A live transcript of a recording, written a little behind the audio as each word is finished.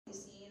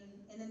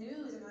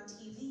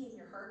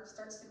heart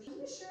starts to beat.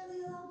 Are you sure they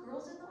allow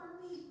girls in the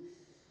Army?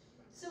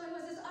 So it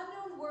was this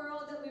unknown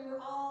world that we were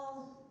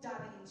all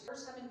diving into.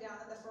 First coming down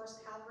that the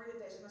 1st Cavalry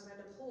Division was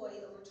going to deploy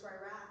over to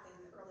Iraq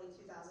in early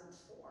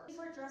 2004. Thank you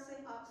for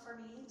dressing up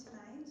for me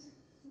tonight.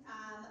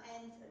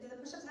 And do the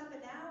push-ups happen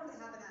now or do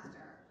they happen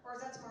after? Or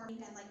is that tomorrow?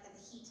 And the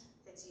heat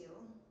hits you,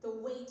 the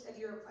weight of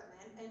your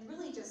equipment, and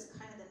really just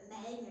kind of the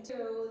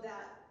magnitude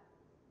that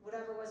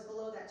whatever was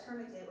below that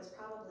tourniquet was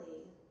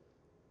probably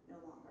no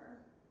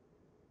longer.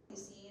 You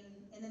see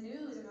in the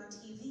news and on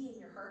TV and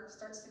your heart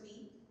starts to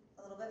beat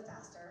a little bit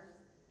faster.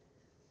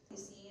 You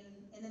see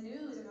in the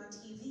news and on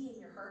TV and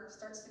your heart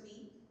starts to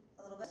beat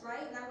a little bit,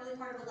 right? Not really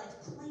part of a life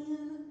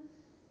plan.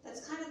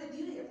 That's kind of the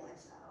beauty of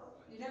life though.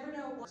 You never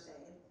know what day.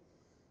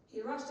 He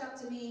rushed up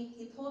to me,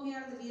 he pulled me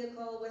out of the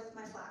vehicle with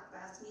my flak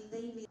vest, and he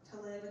laid me to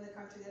live in the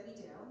country that we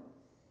do.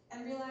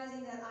 And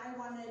realizing that I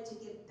wanted to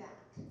give back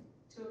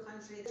to a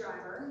country.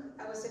 Driver,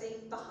 I was sitting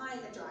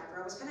behind the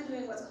driver. I was kind of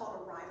doing what's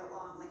called a ride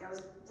along. Like I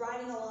was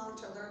riding along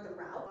to learn the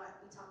route, what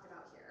we talked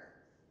about here.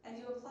 And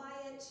you apply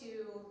it to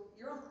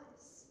your own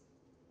lives.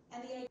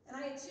 And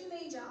I had 2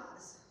 main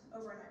jobs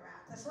over in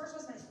Iraq. The first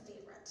was my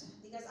favorite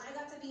because I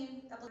got to be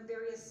in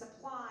various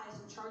supplies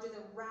in charge of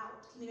the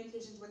route,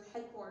 communications with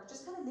headquarters,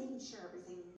 just kind of making sure everything